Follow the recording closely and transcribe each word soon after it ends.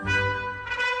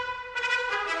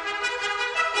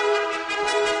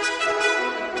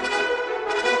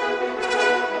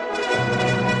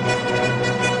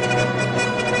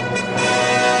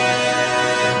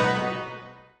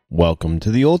Welcome to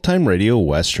the Old Time Radio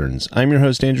Westerns. I'm your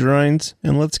host, Andrew Rines,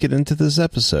 and let's get into this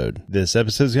episode. This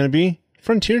episode is going to be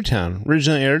Frontier Town,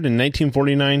 originally aired in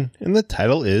 1949, and the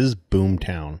title is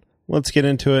Boomtown. Let's get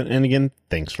into it, and again,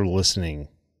 thanks for listening.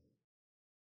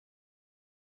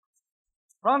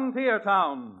 Frontier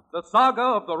Town, the saga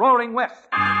of the Roaring West.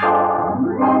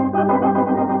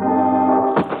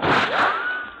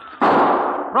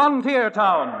 Frontier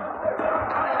Town.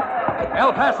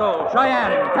 El Paso,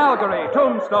 Cheyenne, Calgary,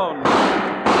 Tombstone.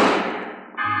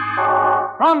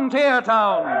 Frontier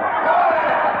Town.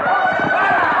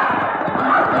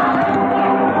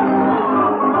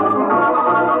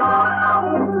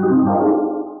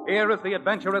 Here is the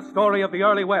adventurous story of the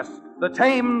early West, the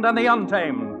tamed and the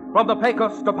untamed. From the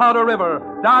Pecos to Powder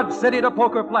River, Dodge City to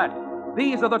Poker Flat.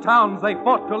 These are the towns they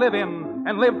fought to live in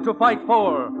and lived to fight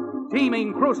for.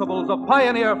 Teeming crucibles of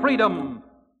pioneer freedom.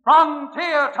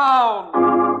 Frontier Town!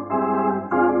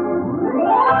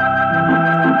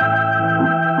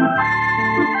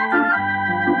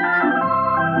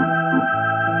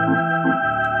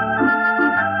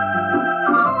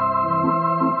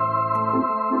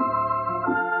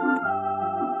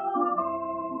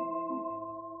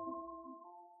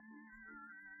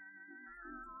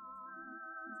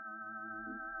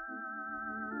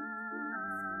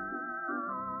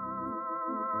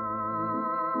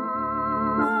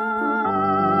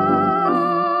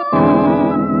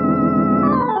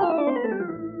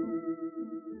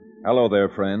 Hello there,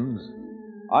 friends.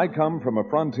 I come from a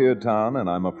frontier town, and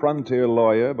I'm a frontier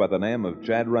lawyer by the name of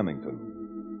Chad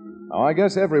Remington. Now, I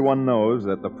guess everyone knows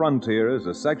that the frontier is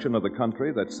a section of the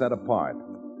country that's set apart,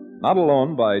 not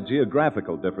alone by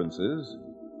geographical differences,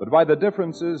 but by the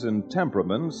differences in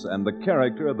temperaments and the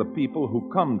character of the people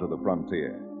who come to the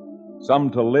frontier.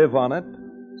 Some to live on it,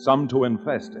 some to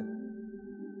infest it.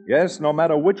 Yes, no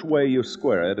matter which way you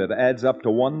square it, it adds up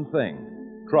to one thing: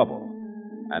 trouble.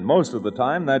 And most of the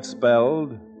time, that's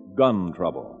spelled gun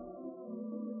trouble.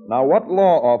 Now, what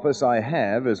law office I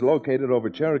have is located over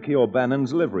Cherokee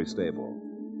O'Bannon's livery stable.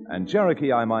 And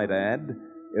Cherokee, I might add,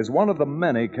 is one of the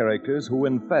many characters who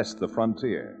infest the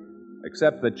frontier,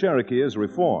 except that Cherokee is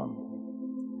reformed,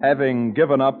 having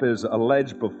given up his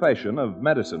alleged profession of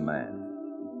medicine man.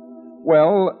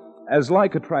 Well, as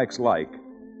like attracts like,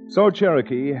 so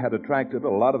Cherokee had attracted a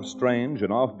lot of strange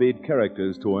and offbeat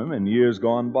characters to him in years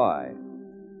gone by.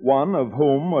 One of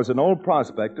whom was an old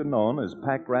prospector known as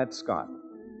Pack Rat Scott.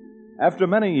 After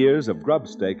many years of grub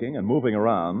staking and moving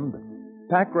around,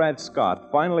 Pack Rat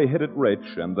Scott finally hit it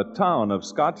rich, and the town of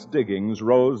Scott's Diggings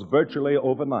rose virtually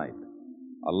overnight.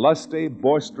 A lusty,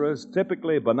 boisterous,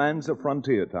 typically bonanza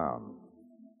frontier town.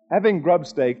 Having grub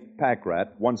staked Pack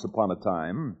Rat once upon a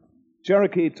time,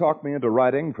 Cherokee talked me into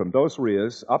riding from Dos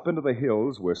Rios up into the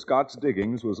hills where Scott's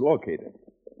Diggings was located.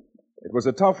 It was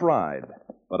a tough ride,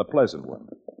 but a pleasant one.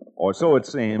 Or so it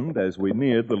seemed as we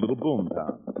neared the little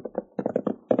boomtown.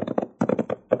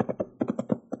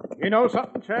 You know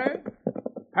something, Chad?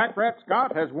 Pack Rat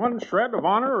Scott has one shred of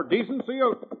honor or decency.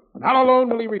 Not alone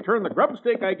will he return the grub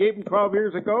stake I gave him 12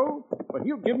 years ago, but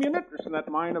he'll give me an interest in that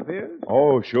mine of his.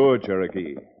 Oh, sure,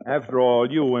 Cherokee. After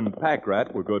all, you and Pack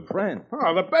Rat were good friends.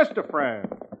 Oh, the best of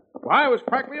friends. Well, I was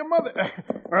practically a mother,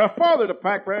 or a father to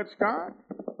Pack Rat Scott.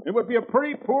 It would be a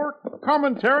pretty poor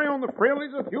commentary on the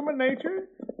frailties of human nature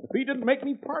if he didn't make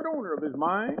me part owner of his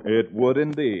mine. It would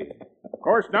indeed. Of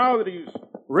course, now that he's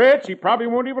rich, he probably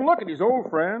won't even look at his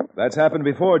old friend. That's happened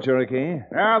before, Cherokee.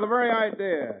 Yeah, the very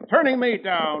idea. Turning me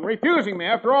down, refusing me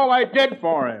after all I did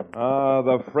for him. Ah,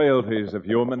 the frailties of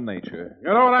human nature. You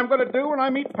know what I'm going to do when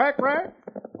I meet Pack Rat?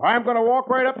 I'm going to walk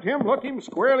right up to him, look him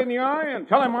squarely in the eye, and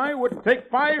tell him I wouldn't take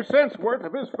 5 cents worth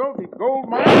of his filthy gold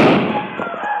mine.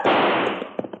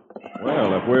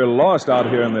 Well, if we're lost out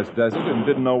here in this desert and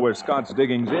didn't know where Scott's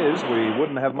Diggings is, we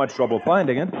wouldn't have much trouble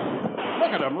finding it.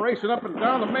 Look at them racing up and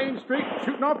down the main street,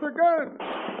 shooting off their guns.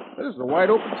 This is a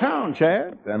wide open town,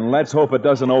 Chad. Then let's hope it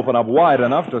doesn't open up wide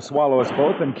enough to swallow us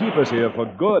both and keep us here for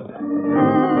good.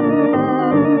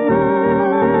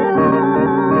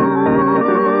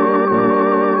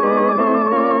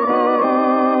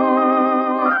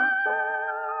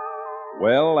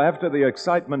 Well, after the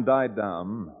excitement died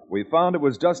down, we found it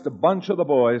was just a bunch of the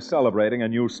boys celebrating a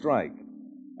new strike.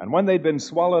 And when they'd been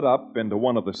swallowed up into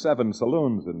one of the 7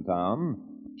 saloons in town,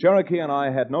 Cherokee and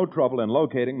I had no trouble in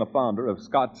locating the founder of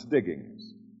Scott's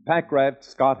Diggings, Pack Rat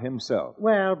Scott himself.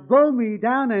 Well, blow me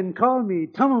down and call me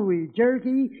Tumbleweed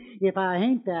Cherokee if I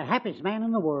ain't the happiest man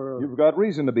in the world. You've got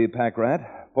reason to be, Pack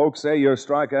Rat. Folks say your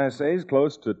strike assay's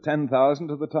close to 10,000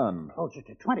 to the ton. Closer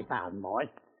to 20,000, boy.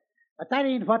 But that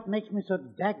ain't what makes me so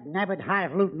dag-nabbit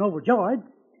highfalutin overjoyed.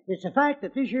 It's the fact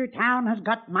that this here town has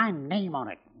got my name on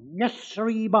it. Yes,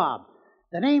 sirree, Bob.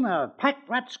 The name of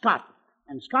Packrat Scott.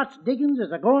 And Scott's Diggings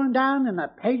is a-going down in the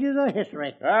pages of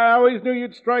history. I always knew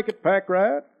you'd strike it,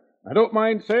 Packrat. I don't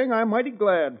mind saying I'm mighty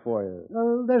glad for you.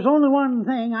 Well, there's only one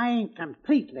thing I ain't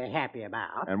completely happy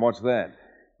about. And what's that?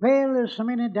 Well, there's so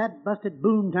many dat-busted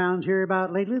boom towns here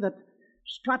about lately that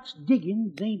Scott's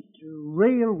Diggings ain't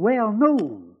real well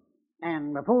known.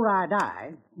 And before I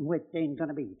die, which ain't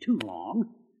gonna be too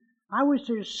long, I wish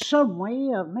there's some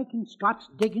way of making Scott's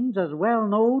Diggings as well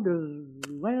known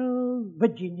as, well,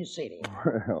 Virginia City.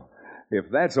 Well, if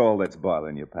that's all that's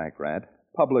bothering you, Packrat,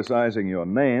 publicizing your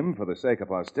name for the sake of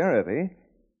posterity,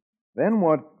 then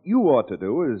what you ought to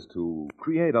do is to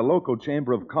create a local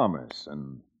chamber of commerce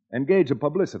and engage a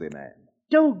publicity man.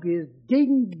 Dog is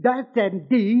ding, dust, and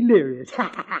delirious.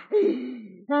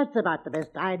 That's about the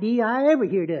best idea I ever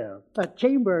heard of. A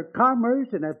chamber of commerce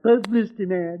and a publicity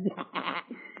man.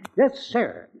 Yes,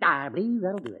 sir. I believe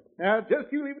that'll do it. Now, just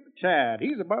you leave it to Chad.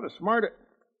 He's about as smart as...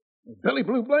 Billy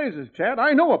Blue Blazes, Chad.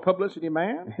 I know a publicity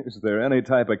man. Is there any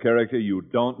type of character you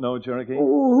don't know, Cherokee?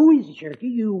 Oh, who is it,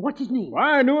 Cherokee? What's his name? Well,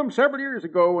 I knew him several years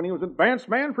ago when he was advance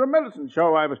man for a medicine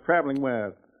show I was traveling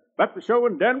with. Left the show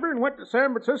in Denver and went to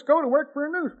San Francisco to work for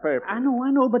a newspaper. I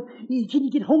know, but can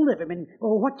you get hold of him? And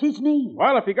what's his name?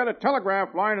 Well, if you got a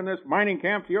telegraph line in this mining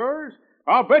camp of yours,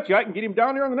 I'll bet you I can get him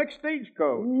down here on the next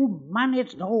stagecoach. Oh, man,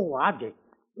 it's no object.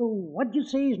 What'd you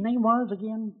say his name was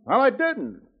again? Well, I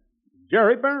didn't.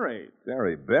 Jerry Berry.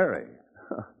 Jerry Berry?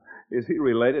 Is he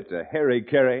related to Harry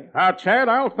Carey? Now, Chad,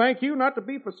 I'll thank you not to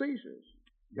be facetious.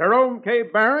 Jerome K.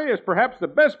 Barry is perhaps the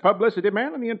best publicity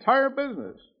man in the entire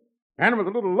business. And with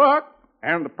a little luck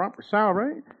and the proper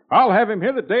salary, I'll have him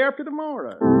here the day after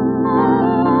tomorrow.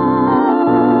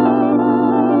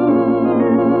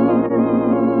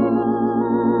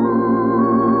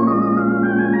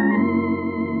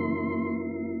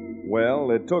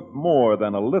 Well, it took more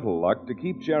than a little luck to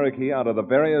keep Cherokee out of the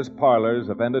various parlors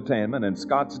of entertainment in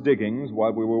Scott's Diggings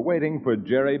while we were waiting for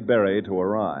Jerry Berry to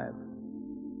arrive.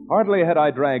 Hardly had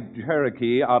I dragged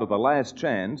Cherokee out of the Last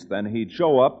Chance than he'd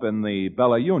show up in the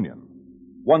Bella Union.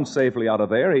 Once safely out of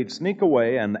there, he'd sneak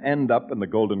away and end up in the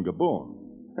Golden Gaboon.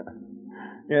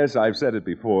 Yes, I've said it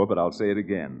before, but I'll say it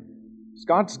again.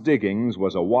 Scott's Diggings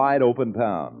was a wide-open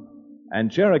town,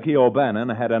 and Cherokee O'Bannon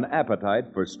had an appetite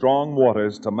for strong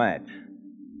waters to match.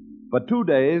 But 2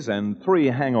 days and 3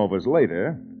 hangovers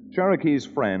later, Cherokee's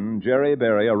friend, Jerry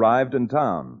Berry, arrived in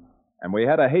town, and we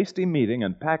had a hasty meeting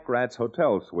in Packrat's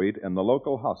hotel suite in the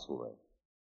local hostelry.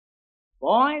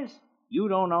 Boys, you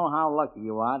don't know how lucky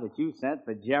you are that you sent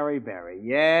for Jerry Berry.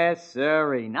 Yes,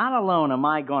 sirree. Not alone am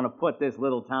I going to put this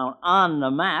little town on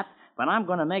the map, but I'm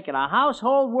going to make it a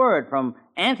household word from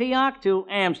Antioch to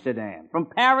Amsterdam, from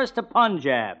Paris to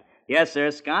Punjab. Yes,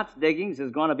 sir, Scott's Diggings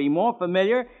is going to be more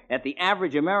familiar at the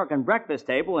average American breakfast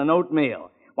table than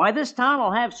oatmeal. Why, this town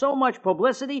will have so much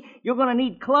publicity, you're going to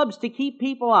need clubs to keep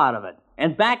people out of it.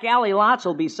 And back alley lots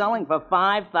will be selling for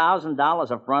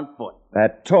 $5,000 a front foot.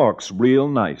 That talk's real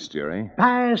nice, Jerry.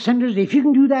 By Cinders, if you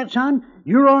can do that, son,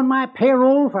 you're on my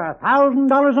payroll for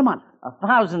 $1,000 a month.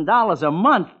 $1,000 a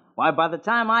month? Why, by the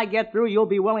time I get through, you'll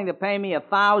be willing to pay me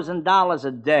 $1,000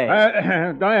 a day.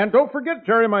 And don't forget,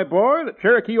 Jerry, my boy, that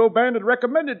Cherokee O'Bannon had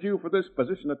recommended you for this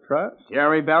position of trust.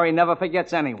 Jerry Berry never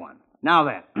forgets anyone. Now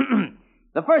then,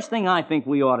 the first thing I think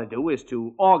we ought to do is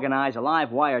to organize a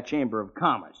live wire chamber of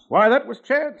commerce. Why, that was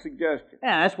Chad's suggestion.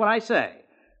 Yeah, that's what I say.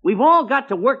 We've all got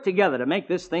to work together to make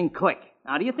this thing click.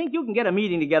 Now, do you think you can get a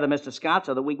meeting together, Mr. Scott,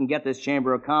 so that we can get this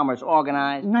chamber of commerce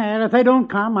organized? And if they don't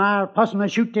come, I'll personally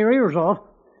shoot their ears off.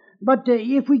 But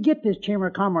if we get this Chamber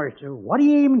of Commerce, what are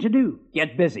you aiming to do?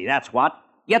 Get busy, that's what.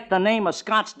 Get the name of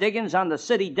Scott's Diggings on the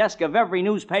city desk of every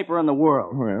newspaper in the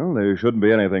world. Well, there shouldn't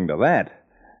be anything to that.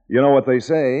 You know what they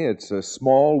say, it's a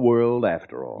small world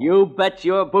after all. You bet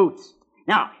your boots.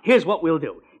 Now, here's what we'll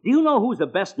do. Do you know who's the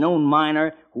best-known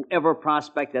miner who ever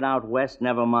prospected out west?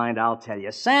 Never mind, I'll tell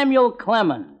you. Samuel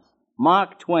Clemens.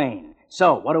 Mark Twain.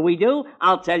 So, what do?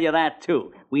 I'll tell you that,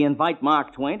 too. We invite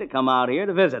Mark Twain to come out here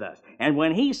to visit us. And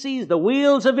when he sees the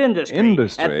wheels of industry...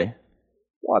 Industry?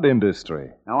 What industry?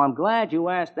 Now, I'm glad you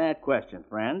asked that question,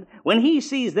 friend. When he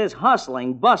sees this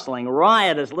hustling, bustling,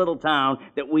 riotous little town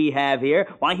that we have here,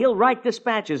 why, he'll write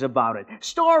dispatches about it,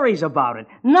 stories about it,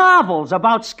 novels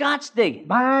about Scott's Diggings.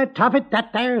 By Tuffet,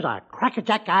 that there's a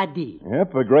crackerjack idea.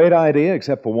 Yep, a great idea,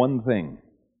 except for one thing.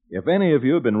 If any of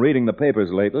you have been reading the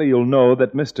papers lately, you'll know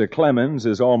that Mr. Clemens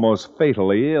is almost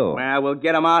fatally ill. Well, we'll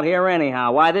get him out here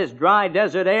anyhow. Why, this dry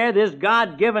desert air, this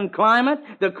God-given climate,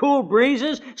 the cool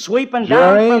breezes sweeping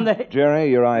down from the... Jerry,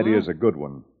 your idea's a good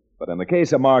one. But in the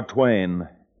case of Mark Twain,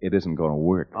 it isn't going to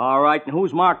work. All right, and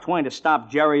who's Mark Twain to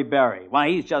stop Jerry Berry? Why,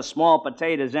 he's just small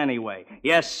potatoes anyway.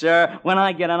 Yes, sir, when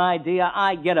I get an idea,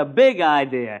 I get a big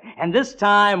idea. And this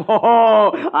time,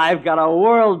 I've got a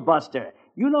world buster.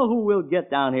 You know who we'll get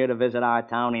down here to visit our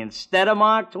town instead of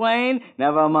Mark Twain?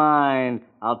 Never mind,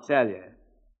 I'll tell you.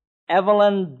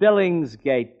 Evelyn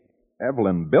Billingsgate.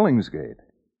 Evelyn Billingsgate?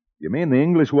 You mean the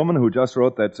English woman who just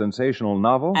wrote that sensational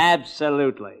novel?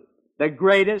 Absolutely. The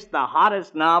greatest, the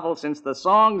hottest novel since the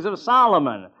Songs of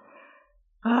Solomon.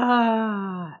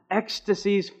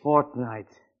 Ecstasy's Fortnight.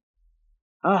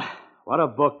 What a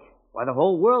book. Why, the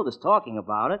whole world is talking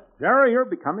about it. Jerry, you're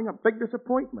becoming a big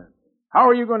disappointment. How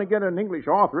are you going to get an English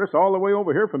authoress all the way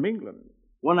over here from England?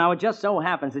 Well, now, it just so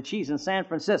happens that she's in San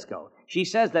Francisco. She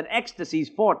says that Ecstasy's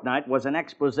Fortnight was an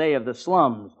expose of the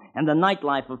slums and the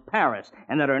nightlife of Paris,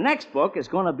 and that her next book is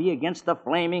going to be against the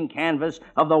flaming canvas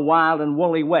of the wild and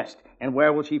woolly West. And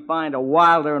where will she find a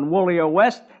wilder and woollier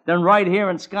West than right here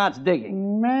in Scott's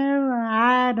Digging? Well,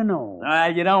 I don't know.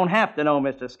 You don't have to know,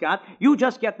 Mr. Scott. You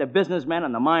just get the businessmen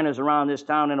and the miners around this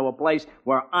town into a place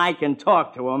where I can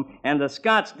talk to them, and the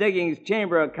Scott's Diggings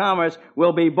Chamber of Commerce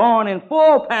will be born in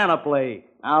full panoply.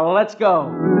 Now, let's go.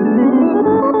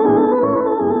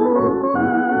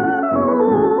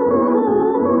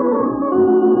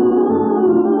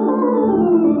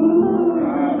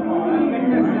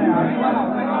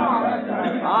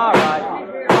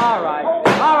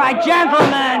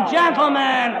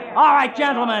 Gentlemen! All right,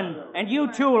 gentlemen. And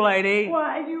you too, lady.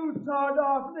 Why, you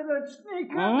sawed-off little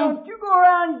sneaker. Don't you go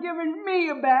around giving me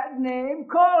a bad name,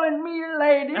 calling me a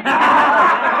lady. Yes,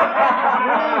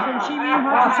 and she means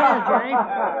what she says, Jerry.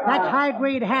 That's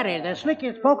high-grade Hattie, the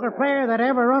slickest poker player that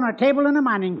ever run a table in a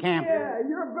mining camp. Yeah,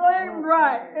 you're blamed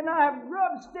right. And I've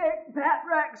grub stick Pat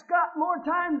Rack Scott more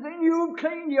times than you've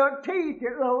cleaned your teeth,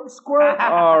 you little squirt.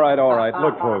 All right.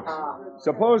 Look, folks.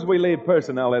 Suppose we leave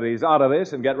personalities out of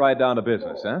this and get right down to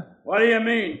business, huh? What do you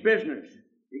mean, business?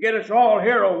 You get us all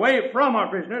here away from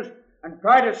our business and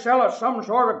try to sell us some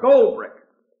sort of gold brick.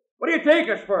 What do you take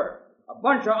us for? A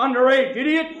bunch of underage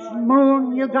idiots?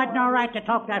 Moon, you got no right to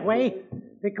talk that way.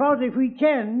 Because if we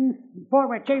can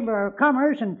form a Chamber of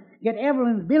Commerce and get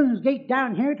Evelyn Billingsgate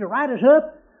down here to write us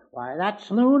up, why, that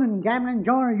saloon and gambling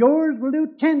joint of yours will do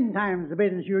 10 times the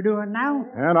business you're doing now.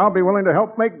 And I'll be willing to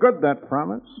help make good that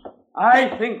promise. I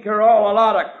think you're all a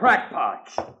lot of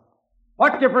crackpots.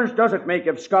 What difference does it make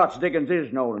if Scott's Diggins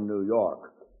is known in New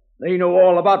York? They know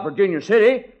all about Virginia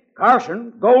City,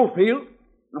 Carson, Goldfield,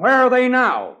 and where are they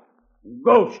now?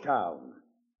 Ghost Town.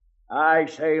 I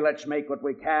say let's make what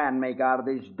we can make out of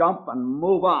this dump and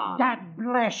move on. God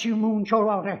bless you, Moon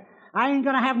Showalter. I ain't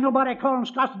gonna have nobody calling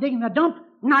Scott's Digging a dump.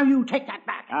 Now you take that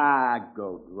back.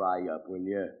 Go dry up, will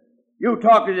you? You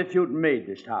talk as if you'd made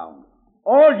this town.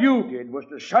 All you did was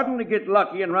to suddenly get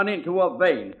lucky and run into a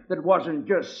vein that wasn't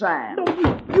just sand.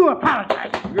 No, you apologize.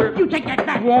 You take that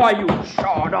back. Why, you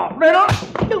sawed-off little...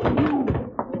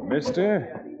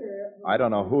 Mister, I don't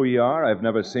know who you are. I've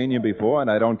never seen you before, and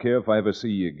I don't care if I ever see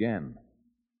you again.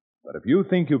 But if you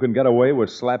think you can get away with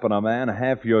slapping a man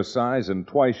half your size and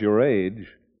twice your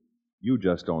age, you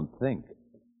just don't think.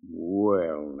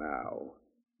 Well, now,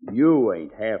 you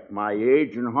ain't half my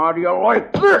age, and how do you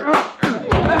like this?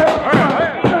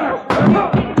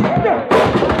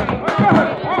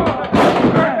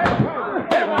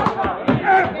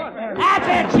 That's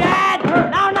it, Chad!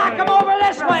 Now knock him over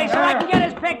this way so I can get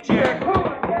his picture.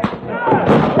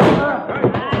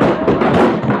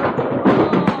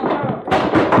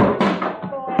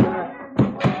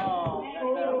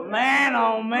 Man,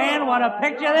 oh man, what a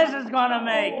picture this is going to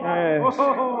make.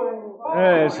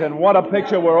 Yes, and what a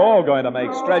picture we're all going to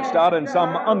make, stretched out in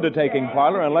some undertaking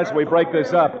parlor unless we break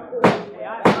this up.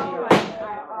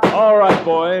 All right,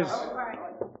 boys.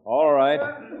 All right.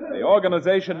 The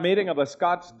organization meeting of the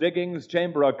Scott's Diggings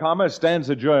Chamber of Commerce stands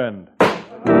adjourned.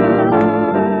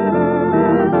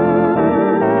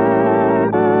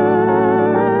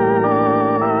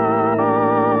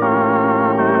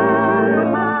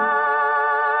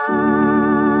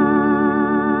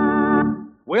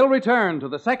 We'll return to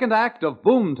the second act of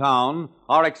Boomtown,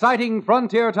 our exciting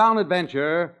frontier town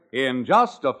adventure, in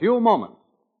just a few moments.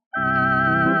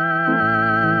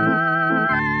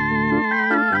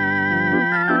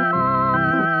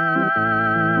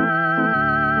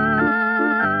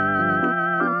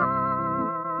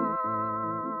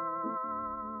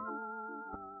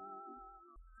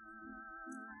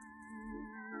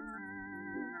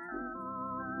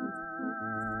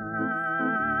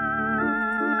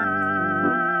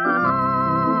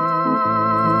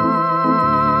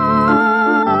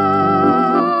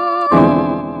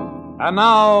 And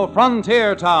now,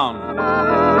 Frontier Town.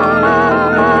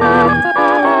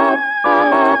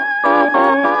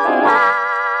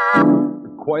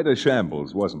 Quite a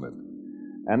shambles, wasn't it?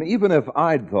 And even if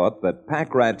I'd thought that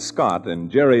Pack Rat Scott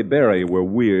and Jerry Berry were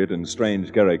weird and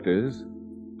strange characters,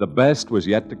 the best was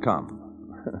yet to come.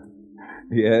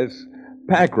 Yes,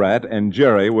 Pack Rat and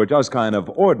Jerry were just kind of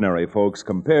ordinary folks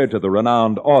compared to the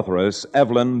renowned authoress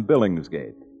Evelyn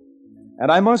Billingsgate.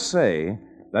 And I must say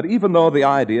that even though the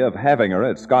idea of having her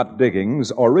at Scott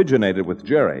Diggings originated with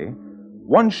Jerry,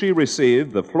 once she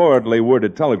received the floridly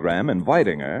worded telegram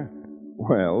inviting her,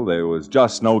 well, there was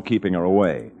just no keeping her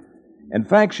away. In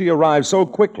fact, she arrived so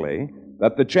quickly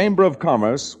that the Chamber of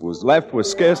Commerce was left with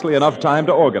scarcely enough time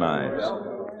to organize,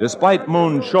 despite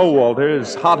Moon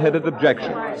Showalter's hot-headed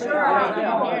objections.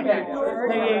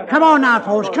 Come on now,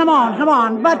 folks. Come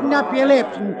on. Button up your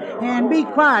lips and be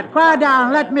quiet. Quiet down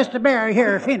and let Mr. Barry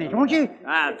here finish, won't you?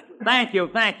 Thank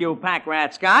you, Pack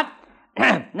Rat Scott.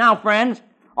 Now, friends,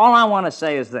 all I want to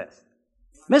say is this.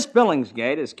 Miss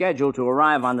Billingsgate is scheduled to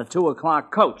arrive on the 2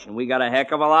 o'clock coach, and we got a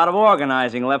heck of a lot of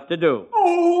organizing left to do.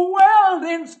 Oh, well,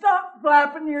 then stop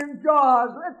flapping your jaws.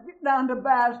 Let's get down to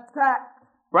brass tacks.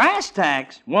 Brass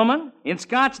tacks, woman, in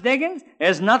Scott's Diggings,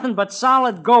 there's nothing but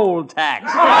solid gold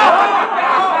tacks.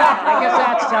 I guess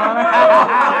that's telling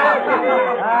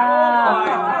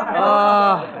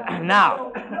her.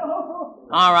 Now,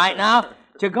 all right, now,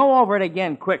 to go over it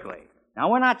again quickly. Now,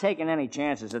 we're not taking any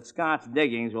chances that Scott's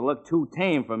Diggings will look too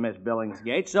tame for Miss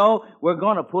Billingsgate, so we're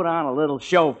going to put on a little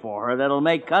show for her that'll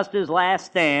make Custer's Last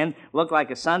Stand look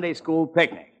like a Sunday school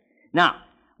picnic. Now,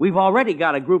 we've already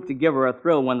got a group to give her a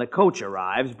thrill when the coach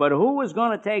arrives, but who is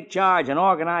going to take charge and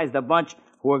organize the bunch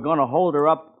who are going to hold her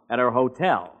up at her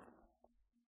hotel?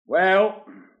 Well,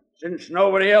 since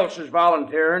nobody else is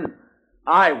volunteering,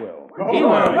 I will.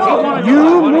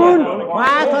 You, Moon?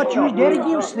 Why, I thought you was dead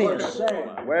against this.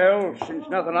 Well, since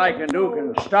nothing I can do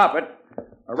can stop it,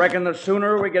 I reckon the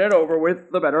sooner we get it over with,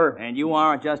 the better. And you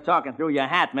aren't just talking through your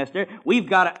hat, mister. We've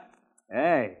got to...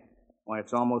 Hey, why,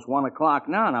 it's almost 1 o'clock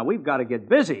now. Now, we've got to get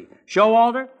busy.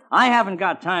 Showalter, I haven't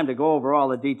got time to go over all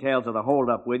the details of the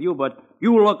holdup with you, but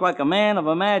you look like a man of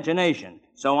imagination,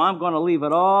 so I'm going to leave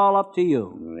it all up to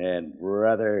you. And,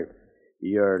 brother,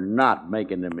 you're not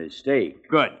making a mistake.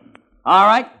 Good. All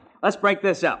right, let's break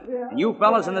this up. And you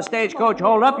fellas in the stagecoach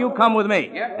hold up, you come with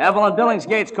me. Evelyn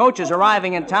Billingsgate's coach is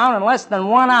arriving in town in less than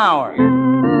 1 hour.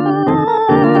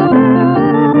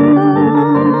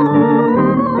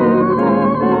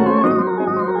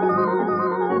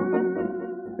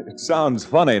 It sounds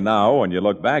funny now when you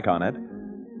look back on it,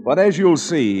 but as you'll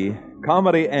see,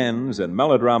 comedy ends and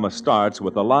melodrama starts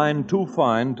with a line too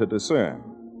fine to discern.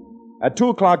 At 2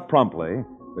 o'clock promptly,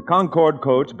 the Concord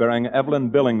coach bearing Evelyn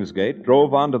Billingsgate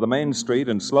drove onto the main street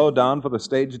and slowed down for the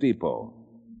stage depot.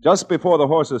 Just before the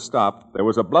horses stopped, there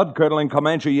was a blood-curdling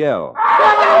Comanche yell.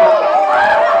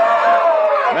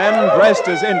 Men dressed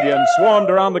as Indians swarmed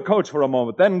around the coach for a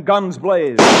moment. Then guns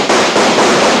blazed.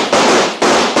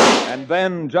 And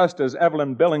then, just as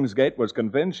Evelyn Billingsgate was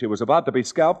convinced she was about to be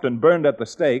scalped and burned at the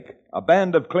stake, a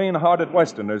band of clean-hearted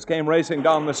Westerners came racing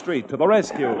down the street to the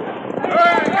rescue.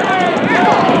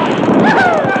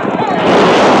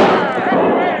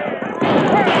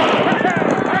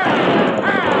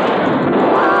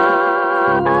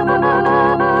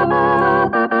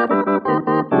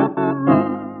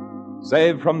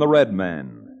 Saved from the Red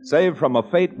Man, saved from a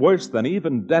fate worse than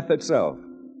even death itself,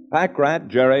 Pack Rat,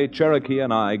 Jerry, Cherokee,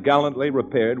 and I gallantly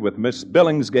repaired with Miss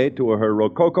Billingsgate to her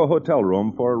Rococo hotel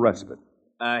room for a respite.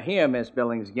 Here, Miss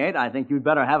Billingsgate, I think you'd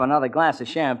better have another glass of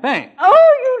champagne.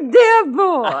 Oh, you dear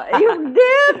boy. You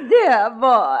dear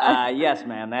boy. Yes,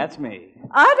 ma'am, that's me.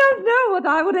 I don't know what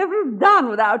I would ever have done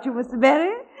without you, Mr.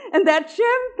 Berry. And that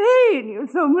champagne you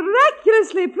so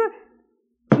miraculously...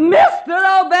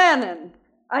 Mr. O'Bannon,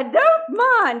 I don't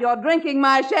mind your drinking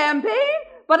my champagne,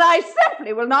 but I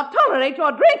simply will not tolerate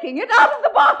your drinking it out of the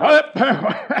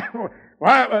bottle.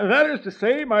 Why, that is to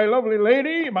say, my lovely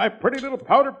lady, my pretty little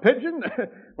powder pigeon,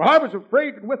 well, I was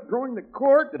afraid in withdrawing the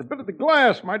cork that a bit of the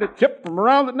glass might have tipped from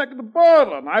around the neck of the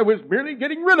bottle, and I was merely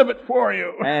getting rid of it for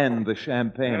you. And the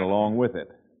champagne along with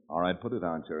it. All right, put it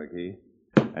on, Cherokee.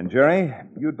 And, Jerry,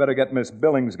 you'd better get Miss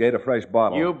Billingsgate a fresh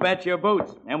bottle. You bet your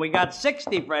boots. And we got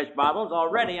 60 fresh bottles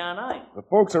already on ice. The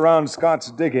folks around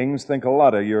Scott's Diggings think a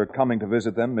lot of your coming to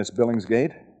visit them, Miss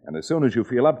Billingsgate. And as soon as you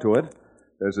feel up to it,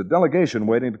 there's a delegation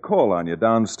waiting to call on you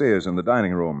downstairs in the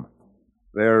dining room.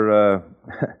 They're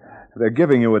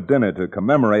giving you a dinner to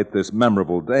commemorate this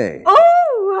memorable day.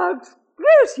 Oh, how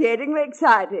excruciatingly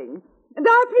exciting. And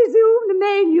I presume the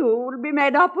menu will be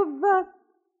made up of,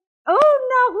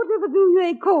 now whatever do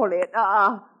they call it?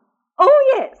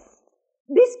 Yes,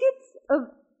 biscuits of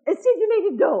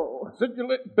acidulated dough.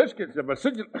 Biscuits of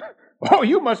acidulated... Oh,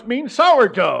 you must mean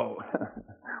sourdough.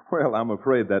 Well, I'm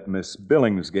afraid that Miss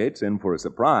Billingsgate's in for a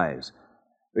surprise.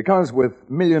 Because with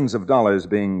millions of dollars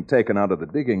being taken out of the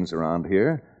diggings around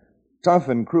here, tough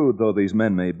and crude though these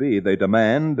men may be, they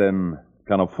demand and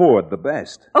can afford the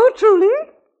best. Oh,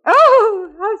 truly?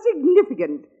 Oh, how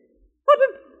significant. What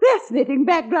a fascinating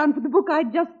background for the book I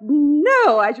just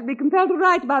know I should be compelled to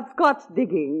write about Scott's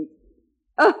diggings.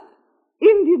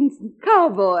 Indians and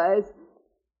cowboys.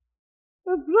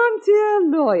 A frontier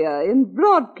lawyer in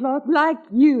broadcloth like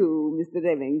you, Mr.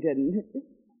 Remington.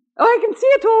 Oh, I can see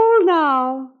it all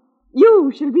now.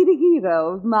 You shall be the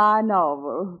hero of my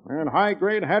novel. And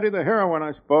high-grade Hattie the heroine,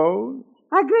 I suppose.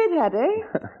 High-grade Hattie?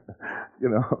 You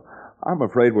know, I'm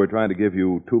afraid we're trying to give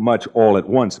you too much all at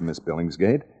once, Miss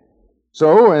Billingsgate.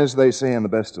 So, as they say in the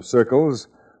best of circles,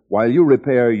 while you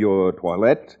repair your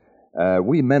toilette,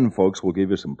 we men folks will give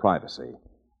you some privacy.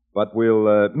 But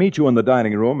we'll meet you in the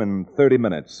dining room in 30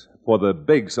 minutes for the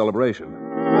big celebration.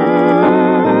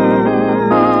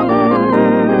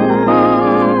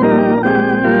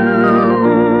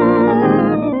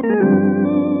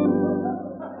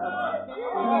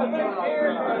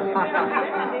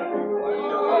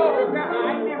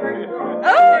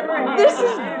 Oh, this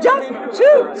is just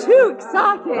too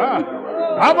exciting.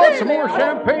 How about some more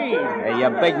champagne? Hey, you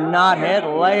big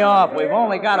knothead, lay off. We've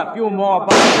only got a few more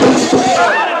bottles.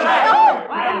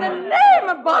 In the name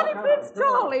of Bonnie Prince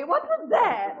Charlie, what was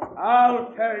that?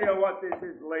 I'll tell you what this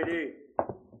is, lady.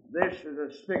 This is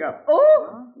a stick-up.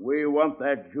 Oh? We want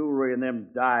that jewelry and them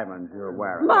diamonds you're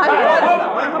wearing.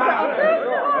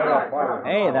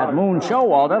 Hey, that Moon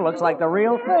Showalter looks like the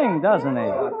real thing, doesn't he?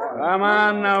 Come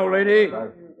on now, lady.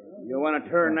 You want to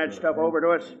turn that stuff over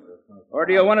to us? Or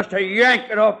do you want us to yank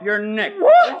it off your neck?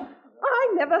 What? I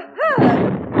never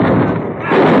heard.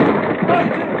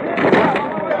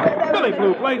 Billy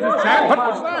Blue Blazes, Chad, what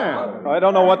was that? I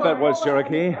don't know what that was,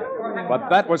 Cherokee, but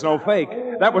that was no fake.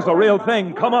 That was the real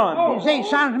thing. Come on. You see, it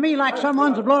sounds to me like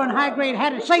someone's blowing high-grade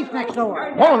Hattie's safe next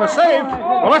door. Pulling the safe?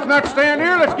 Well, let's not stand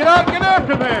here. Let's get out and get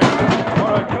after them.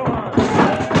 All right, come on.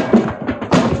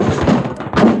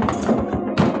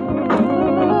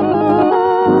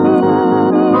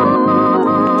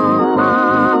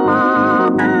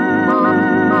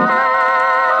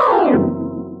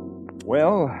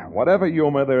 Well, whatever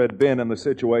humor there had been in the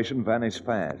situation vanished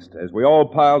fast as we all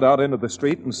piled out into the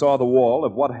street and saw the wall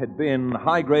of what had been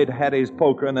high-grade Hattie's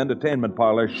poker and entertainment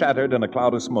parlor shattered in a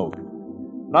cloud of smoke.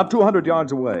 Not 200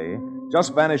 yards away,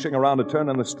 just vanishing around a turn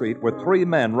in the street, were three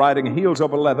men riding heels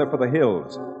over leather for the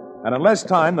hills. And in less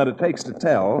time than it takes to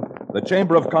tell, the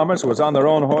Chamber of Commerce was on their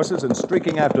own horses and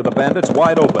streaking after the bandits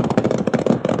wide open.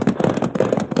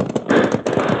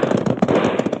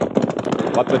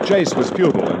 But the chase was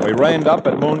futile, and we reined up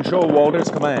at Moon Showalter's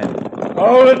command.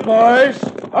 Hold it, boys.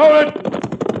 Hold it.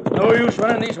 No use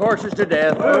running these horses to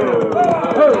death. Hold.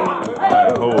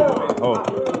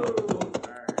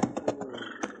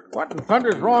 What in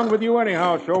thunder's wrong with you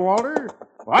anyhow, Showalter?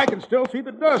 Well, I can still see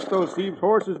the dust those thieves'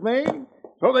 horses made,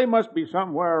 so they must be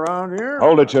somewhere around here.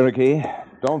 Hold it, Cherokee.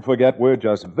 Don't forget we're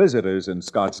just visitors in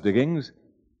Scott's diggings.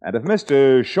 And if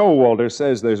Mr. Showalter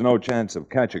says there's no chance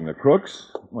of catching the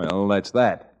crooks, well, that's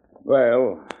that.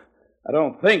 Well, I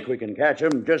don't think we can catch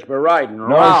them just by riding No,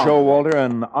 around. Showalter,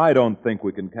 and I don't think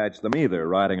we can catch them either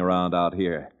riding around out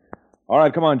here. All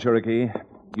right, come on, Cherokee.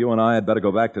 You and I had better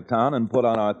go back to town and put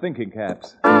on our thinking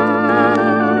caps.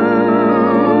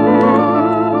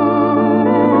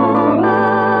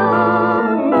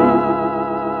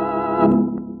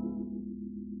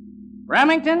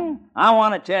 Remington, I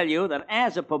want to tell you that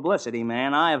as a publicity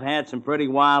man, I have had some pretty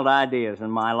wild ideas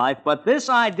in my life, but this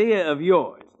idea of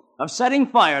yours, of setting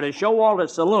fire to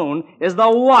Showalter's saloon, is the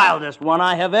wildest one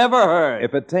I have ever heard.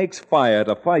 If it takes fire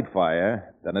to fight fire,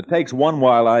 then it takes one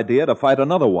wild idea to fight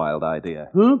another wild idea.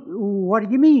 Huh? What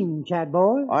do you mean, Chad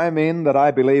boy? I mean that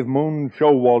I believe Moon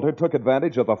Showalter took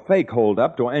advantage of the fake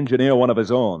holdup to engineer one of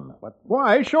his own. But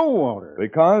why Showalter?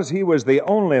 Because he was the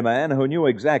only man who knew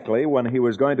exactly when he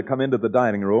was going to come into the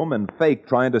dining room and fake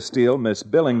trying to steal Miss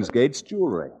Billingsgate's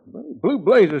jewelry. Blue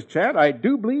Blazes, Chad, I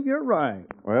do believe you're right.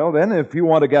 Well, then, if you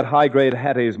want to get high-grade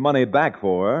Hattie's money back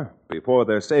for her before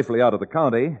they're safely out of the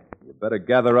county, you better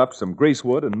gather up some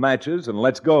greasewood and matches and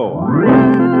let's go.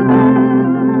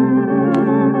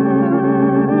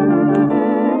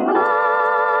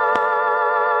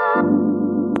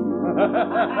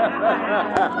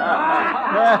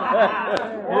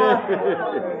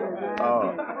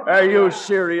 Are you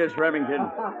serious,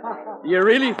 Remington? You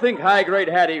really think high-grade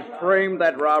Hattie framed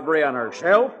that robbery on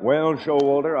herself? Well,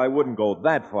 Showalter, I wouldn't go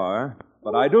that far.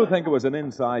 But I do think it was an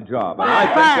inside job. And I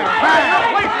think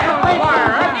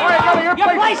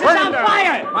Your place is on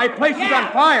fire! My place is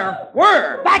on fire?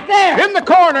 Where? Back there! In the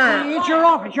corner! It's your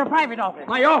office, your private office.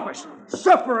 My office.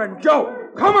 Suffering Joe.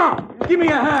 Come on. Give me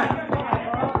a hand.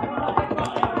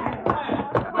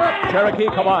 Cherokee,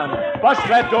 come on. Bust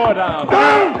that door down.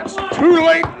 It's too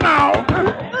late now.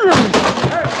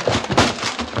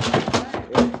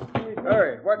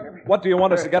 Hey, What do you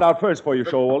want us to get out first for you,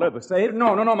 Showalter? The safe?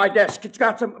 No, my desk. It's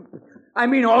got some... I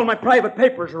mean, all my private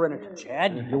papers are in it.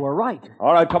 Chad, you were right.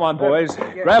 All right, come on, boys.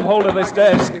 Grab hold of this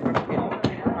desk.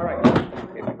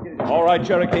 All right,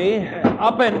 Cherokee.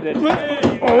 Upend it.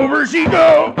 Over she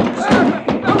goes.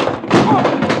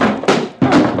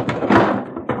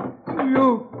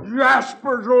 You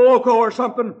Jaspers Loco or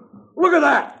something. Look at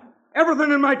that.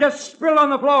 Everything in my desk spilled on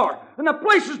the floor, and the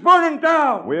place is burning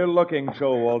down. We're looking,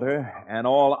 Showalter, and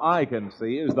all I can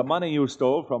see is the money you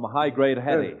stole from High-Grade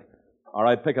Hetty. All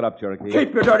right, pick it up, Cherokee.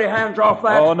 Keep your dirty hands off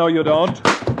that. Oh, no, you don't.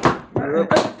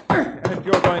 And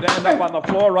you're going to end up on the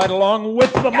floor right along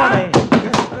with the money.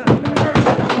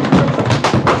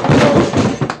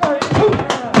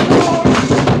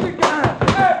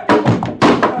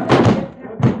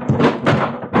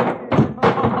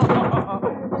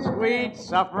 Sweet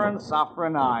suffering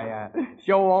I.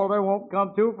 Showalter won't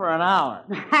come to for an hour.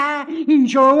 He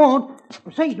sure won't.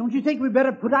 Say, don't you think we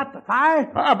better put out the fire?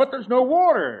 But there's no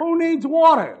water. Who needs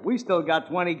water? We still got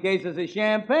 20 cases of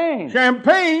champagne.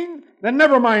 Champagne? Then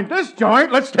never mind this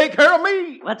joint. Let's take care of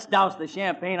me. Let's douse the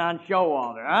champagne on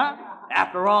Showalter, huh?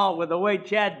 After all, with the way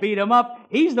Chad beat him up,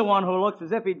 he's the one who looks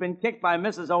as if he'd been kicked by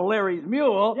Mrs. O'Leary's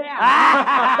mule.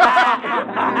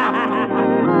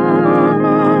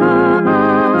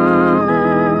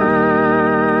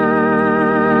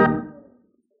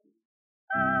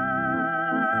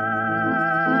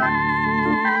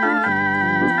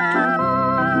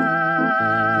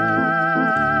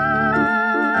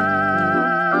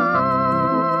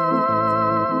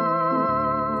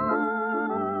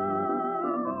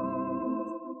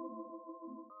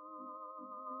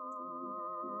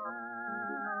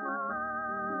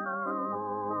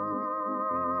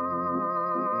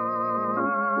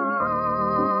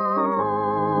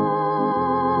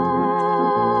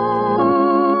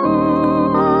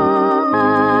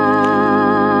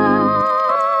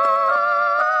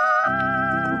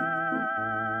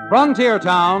 Frontier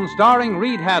Town, starring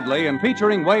Reed Hadley and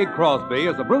featuring Wade Crosby,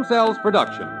 is a Bruce Ells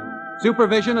production.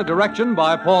 Supervision and direction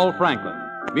by Paul Franklin.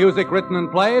 Music written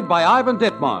and played by Ivan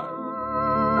Ditmars.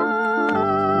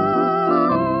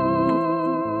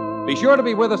 Be sure to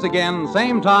be with us again,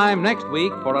 same time next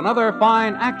week, for another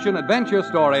fine action-adventure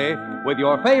story with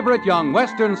your favorite young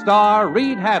Western star,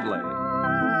 Reed Hadley.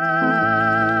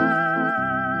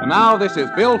 And now this is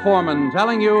Bill Foreman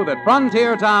telling you that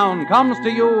Frontier Town comes to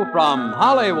you from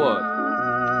Hollywood.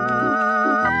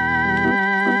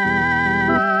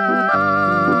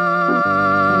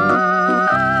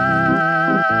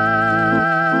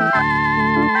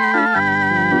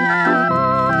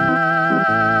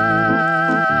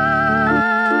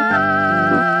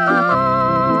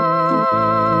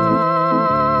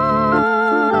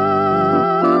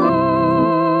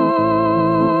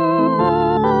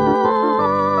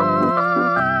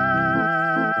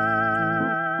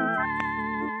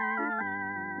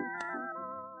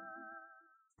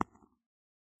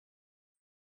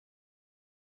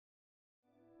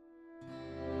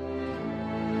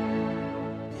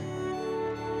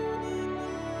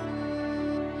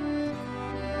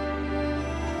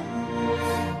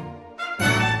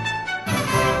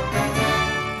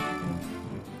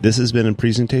 This has been a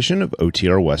presentation of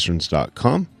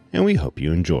OTRWesterns.com, and we hope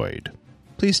you enjoyed.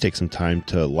 Please take some time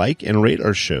to like and rate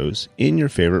our shows in your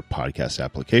favorite podcast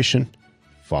application.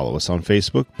 Follow us on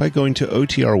Facebook by going to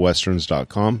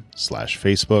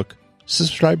OTRWesterns.com/Facebook.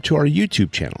 Subscribe to our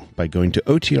YouTube channel by going to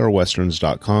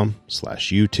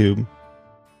OTRWesterns.com/YouTube.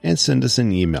 And send us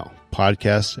an email,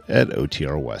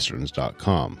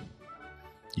 podcast@OTRWesterns.com.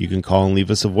 You can call and leave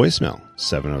us a voicemail,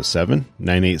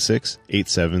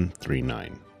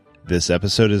 707-986-8739. This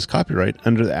episode is copyright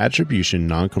under the Attribution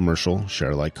Non-Commercial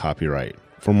Share-alike copyright.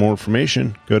 For more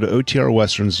information, go to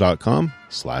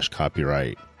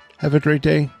OTRWesterns.com/copyright. Have a great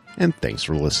day, and thanks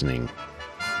for listening.